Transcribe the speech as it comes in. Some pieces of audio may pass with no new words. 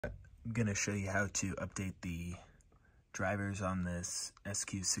I'm going to show you how to update the drivers on this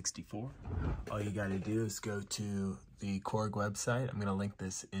SQ64. All you got to do is go to the Korg website. I'm going to link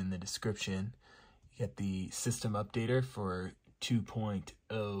this in the description. You get the system updater for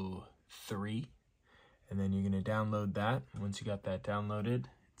 2.03, and then you're going to download that. Once you got that downloaded,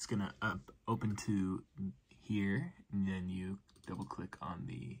 it's going to open to here, and then you double click on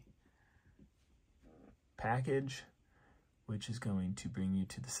the package, which is going to bring you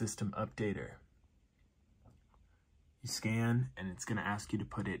to the system updater. You scan, and it's going to ask you to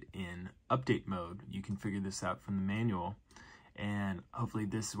put it in update mode. You can figure this out from the manual, and hopefully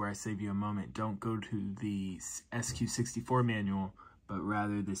this is where I save you a moment. Don't go to the SQ64 manual, but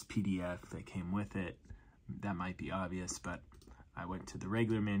rather this PDF that came with it. That might be obvious, but I went to the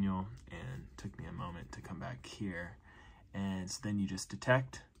regular manual and it took me a moment to come back here. And so then you just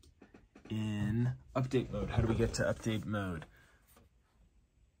detect in update mode. How do we get to update mode?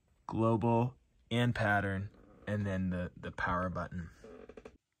 Global and pattern, and then the power button.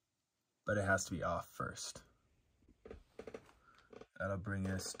 But it has to be off first. That'll bring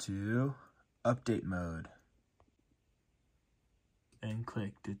us to update mode. And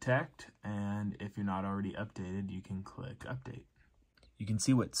click detect, and if you're not already updated, you can click update. You can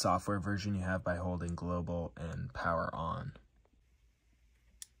see what software version you have by holding global and power on.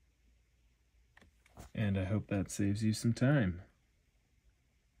 And I hope that saves you some time.